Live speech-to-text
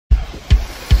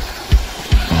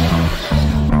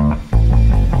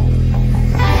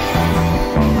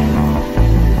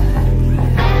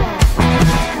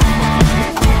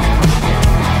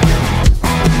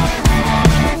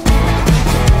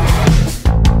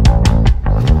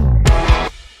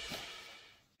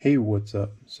Hey, what's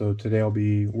up? So today I'll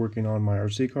be working on my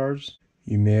RC cars.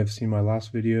 You may have seen my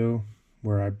last video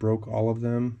where I broke all of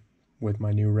them with my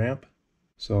new ramp.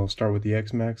 So I'll start with the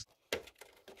Maxx.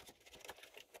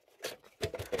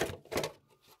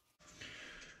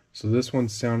 So this one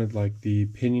sounded like the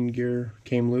pinion gear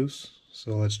came loose.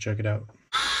 So let's check it out.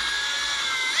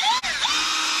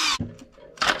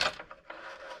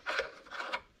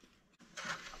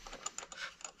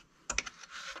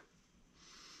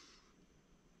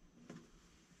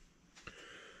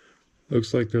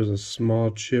 Looks like there's a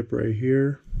small chip right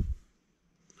here,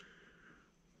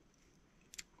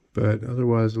 but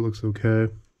otherwise it looks okay.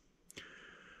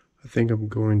 I think I'm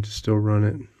going to still run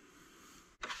it.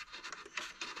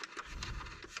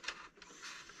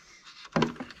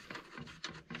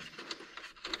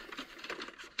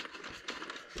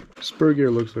 Spur gear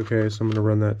looks okay, so I'm going to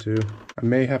run that too. I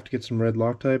may have to get some red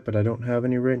Loctite, but I don't have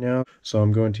any right now, so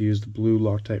I'm going to use the blue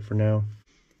Loctite for now.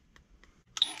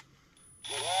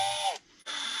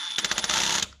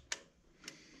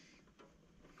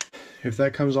 If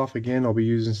that comes off again, I'll be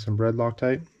using some red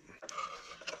Loctite.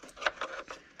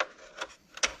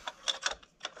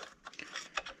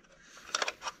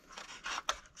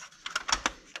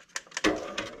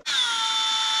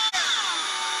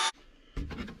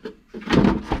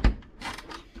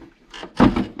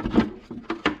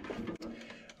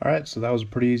 Alright, so that was a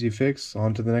pretty easy fix.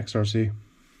 On to the next RC.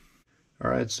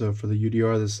 Alright, so for the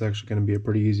UDR, this is actually going to be a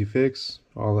pretty easy fix.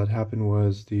 All that happened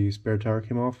was the spare tire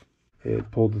came off.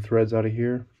 It pulled the threads out of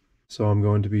here. So I'm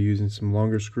going to be using some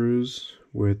longer screws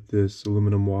with this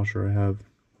aluminum washer I have.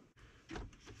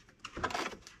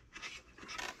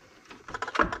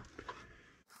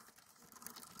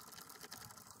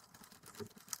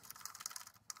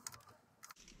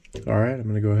 Alright, I'm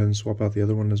going to go ahead and swap out the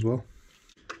other one as well.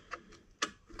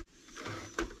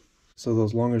 So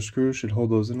those longer screws should hold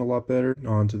those in a lot better.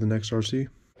 On to the next RC.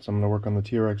 So I'm going to work on the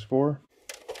TRX 4.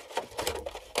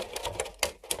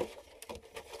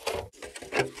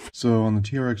 So on the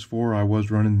TRX 4 I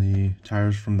was running the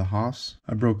tires from the Haas.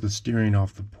 I broke the steering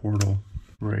off the portal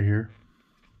right here.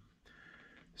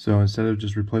 So instead of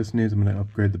just replacing these, I'm going to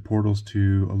upgrade the portals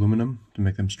to aluminum to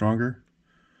make them stronger.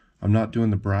 I'm not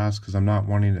doing the brass because I'm not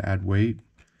wanting to add weight.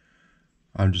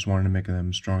 I'm just wanting to make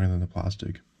them stronger than the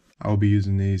plastic. I will be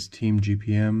using these Team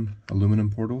GPM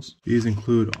aluminum portals. These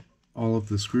include all of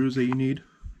the screws that you need.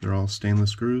 They're all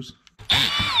stainless screws.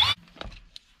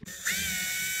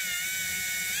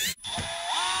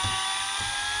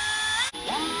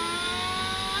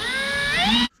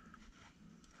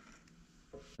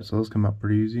 So those come out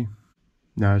pretty easy.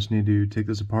 Now I just need to take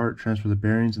this apart, transfer the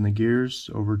bearings and the gears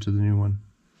over to the new one.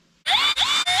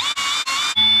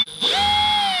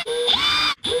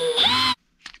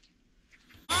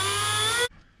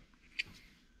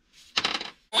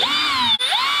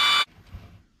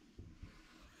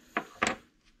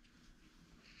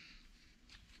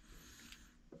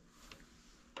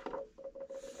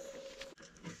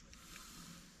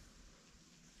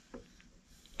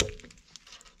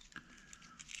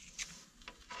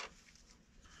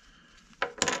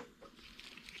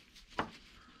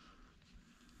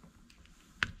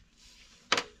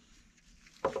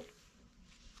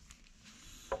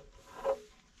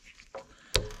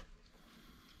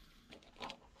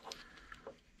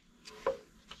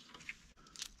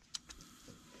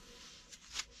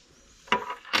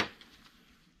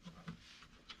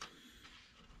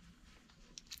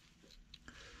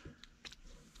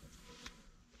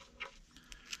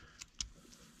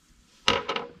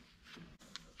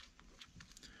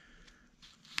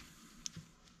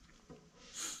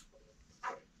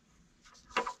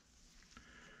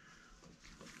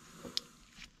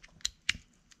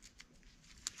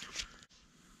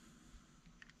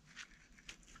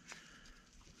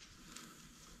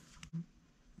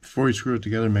 Before you screw it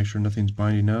together, make sure nothing's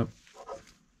binding up.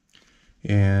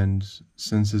 And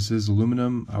since this is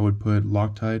aluminum, I would put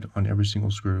Loctite on every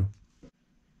single screw.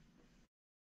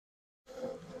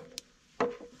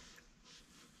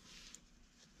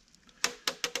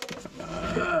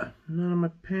 None of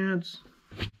my pants.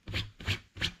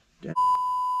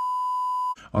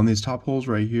 On these top holes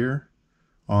right here,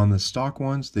 on the stock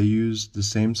ones, they use the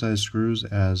same size screws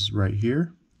as right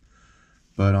here.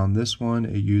 But on this one,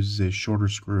 it uses a shorter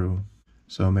screw.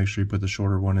 So make sure you put the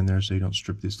shorter one in there so you don't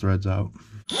strip these threads out.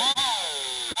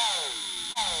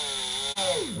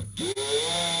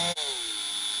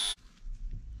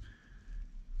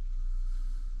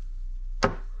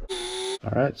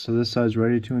 Alright, so this side's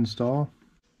ready to install.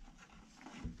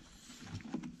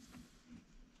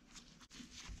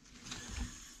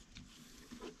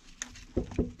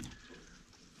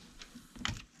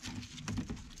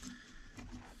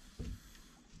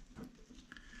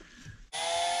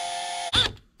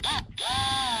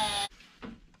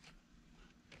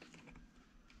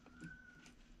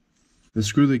 The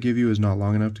screw they give you is not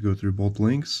long enough to go through both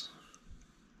links,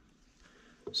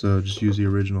 so just use the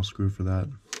original screw for that.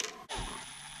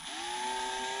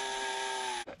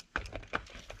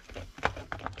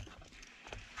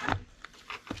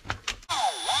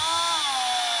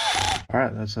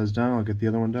 Alright, that side's done. I'll get the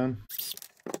other one done.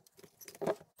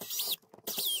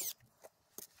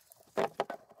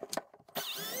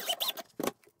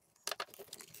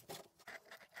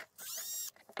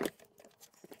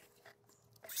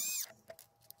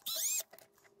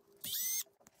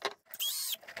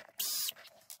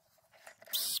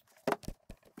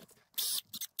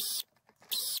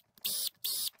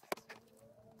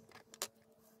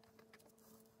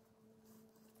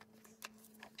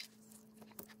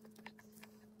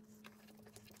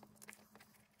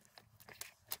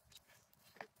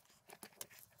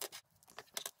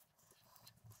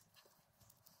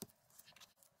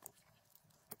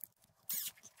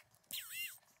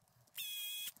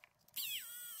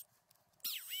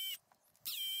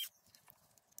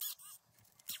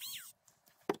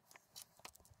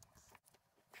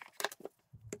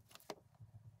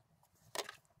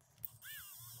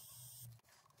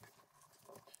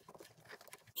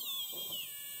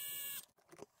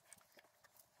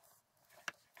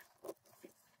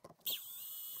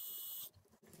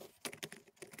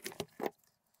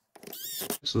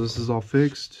 So this is all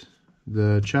fixed.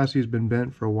 The chassis has been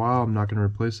bent for a while. I'm not going to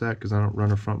replace that because I don't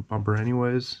run a front bumper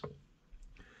anyways.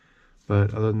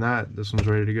 But other than that, this one's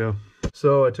ready to go.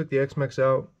 So I took the Maxx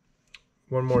out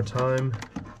one more time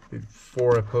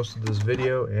before I posted this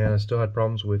video, and I still had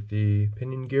problems with the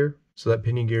pinion gear. So that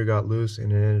pinion gear got loose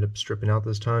and it ended up stripping out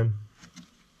this time.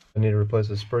 I need to replace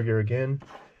the spur gear again,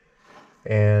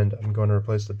 and I'm going to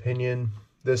replace the pinion.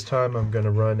 This time I'm going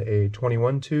to run a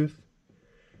 21 tooth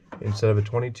instead of a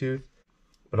 20 tooth,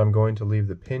 but I'm going to leave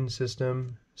the pin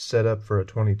system set up for a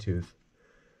 20 tooth,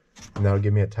 and that'll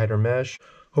give me a tighter mesh.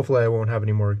 Hopefully I won't have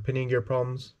any more pinion gear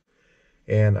problems,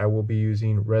 and I will be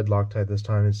using red Loctite this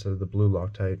time instead of the blue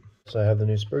Loctite. So I have the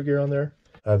new spur gear on there.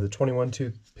 I have the 21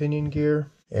 tooth pinion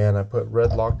gear, and I put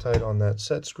red Loctite on that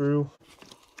set screw.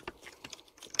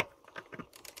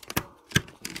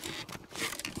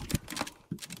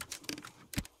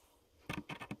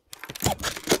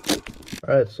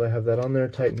 Alright, so I have that on there,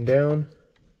 tightened down.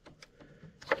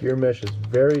 Gear mesh is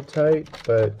very tight,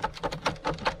 but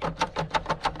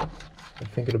I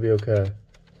think it'll be okay.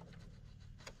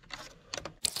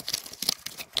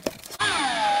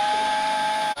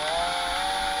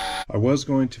 I was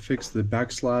going to fix the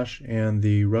backslash and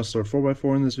the Rustler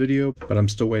 4x4 in this video, but I'm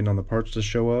still waiting on the parts to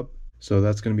show up. So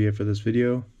that's going to be it for this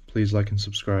video. Please like and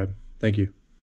subscribe. Thank you.